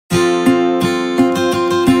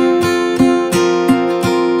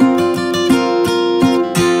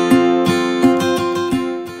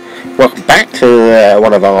Welcome back to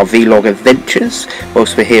one of our vlog adventures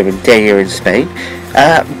whilst we're here in Denia in Spain.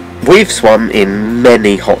 We've swum in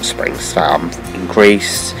many hot springs, in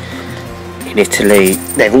Greece, in Italy.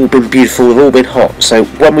 They've all been beautiful, they've all been hot. So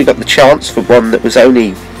when we got the chance for one that was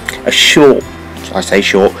only a short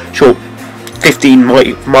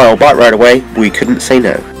 15-mile bike ride away, we couldn't say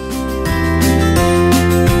no.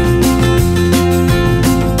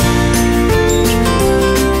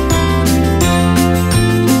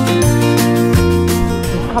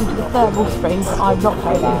 Come to the thermal springs, I'm not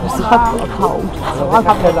going because I've got a cold, so I've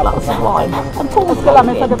had a glass of wine. And Paul's still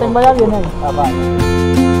having a bit of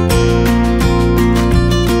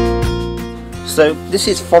So this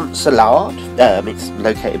is Font Salada. It's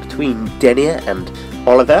located between Denia and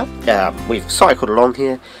Oliver. We've cycled along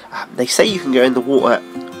here. They say you can go in the water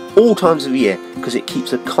all times of the year because it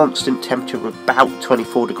keeps a constant temperature of about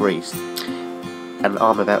 24 degrees. And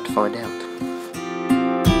I'm about to find out.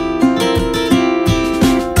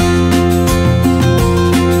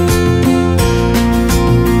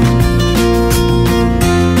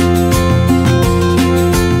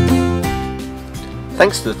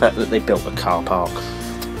 Thanks to the fact that they built a car park,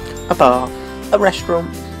 a bar, a restaurant,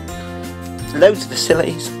 loads of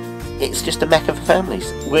facilities, it's just a mecca for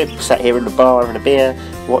families. We're sat here in the bar and a beer,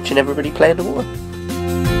 watching everybody play in the water.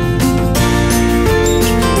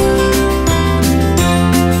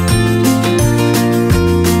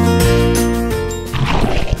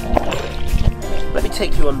 Let me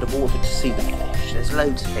take you underwater to see the fish. There's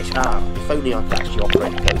loads of fish. If only I could actually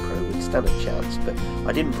operate a GoPro, we'd stand a chance, but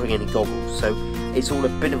I didn't bring any goggles, so it's all a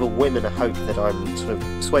bit of a whim and a hope that I'm sort of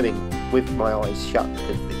swimming with my eyes shut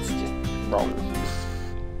because it's just wrong.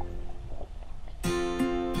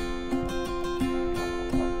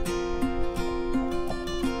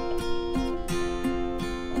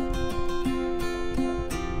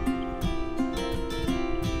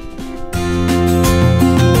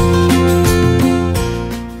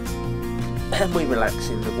 And we relax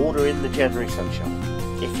in the water in the January sunshine.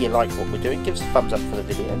 If you like what we're doing, give us a thumbs up for the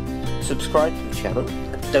video, subscribe to the channel,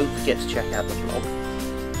 and don't forget to check out the blog,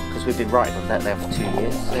 because we've been writing on that now for 2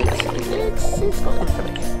 years, so it's got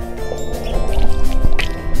information.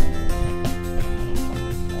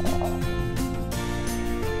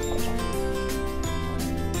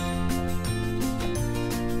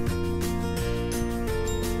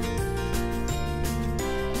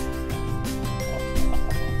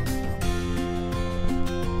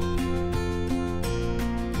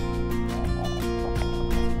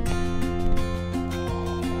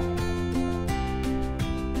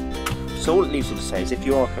 So all it leaves me to say is if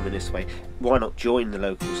you are coming this way, why not join the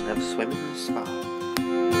locals and have a swim in the spa?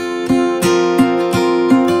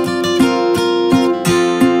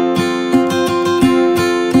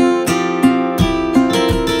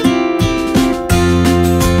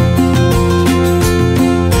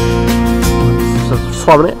 So I've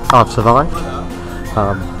swum in it, I've survived.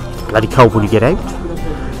 Bloody cold when you get out.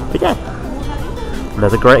 But yeah,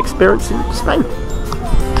 another great experience in Spain.